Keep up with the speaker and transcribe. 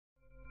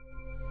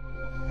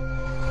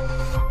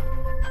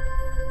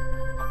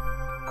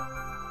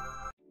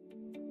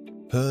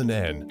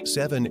Henan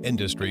 7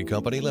 Industry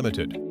Company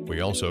Limited, we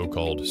also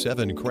called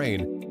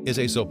SEVENCRANE, is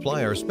a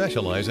supplier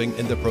specializing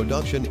in the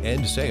production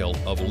and sale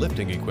of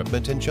lifting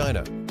equipment in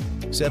China.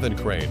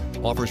 SEVENCRANE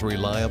offers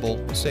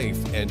reliable, safe,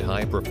 and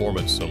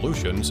high-performance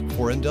solutions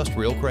for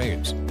industrial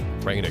cranes,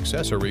 crane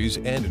accessories,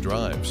 and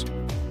drives.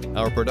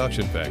 Our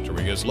production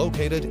factory is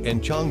located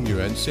in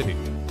Changyuan City,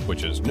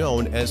 which is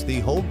known as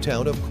the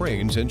hometown of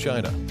cranes in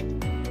China.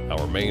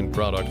 Our main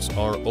products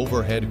are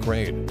overhead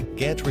crane,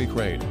 gantry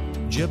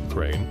crane, jib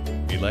crane,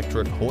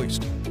 electric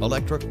hoist,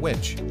 electric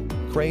winch,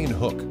 crane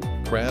hook,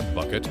 crab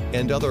bucket,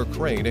 and other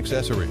crane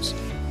accessories.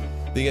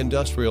 The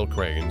industrial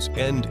cranes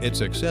and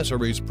its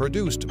accessories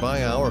produced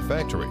by our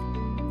factory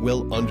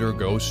will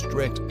undergo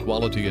strict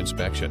quality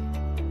inspection,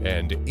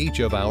 and each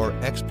of our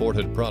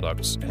exported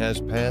products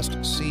has passed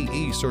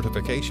CE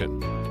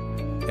certification.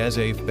 As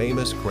a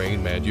famous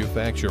crane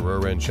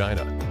manufacturer in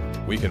China,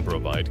 we can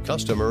provide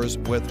customers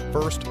with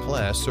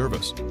first-class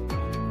service.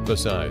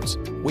 Besides,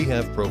 we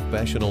have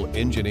professional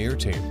engineer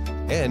team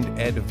and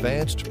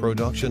advanced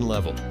production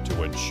level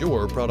to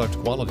ensure product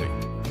quality.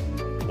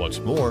 What's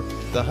more,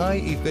 the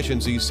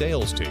high-efficiency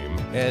sales team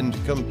and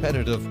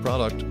competitive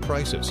product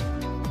prices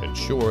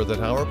ensure that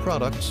our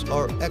products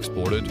are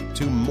exported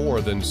to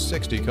more than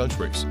 60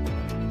 countries.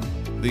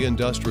 The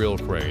industrial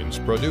cranes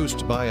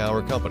produced by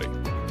our company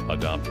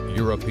adopt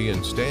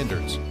European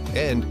standards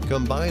and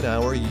combine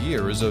our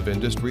years of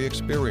industry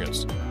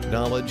experience,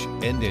 knowledge,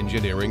 and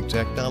engineering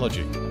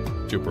technology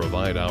to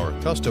provide our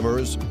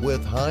customers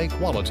with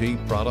high-quality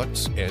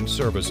products and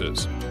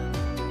services.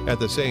 At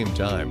the same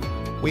time,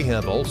 we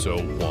have also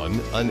won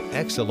an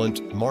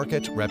excellent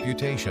market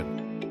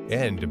reputation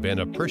and been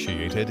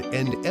appreciated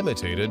and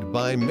imitated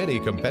by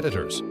many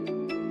competitors.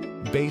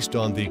 Based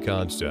on the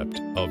concept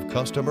of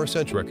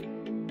customer-centric,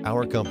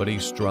 our company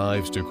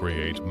strives to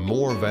create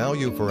more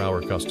value for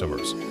our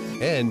customers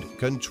and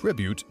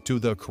contribute to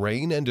the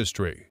crane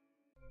industry.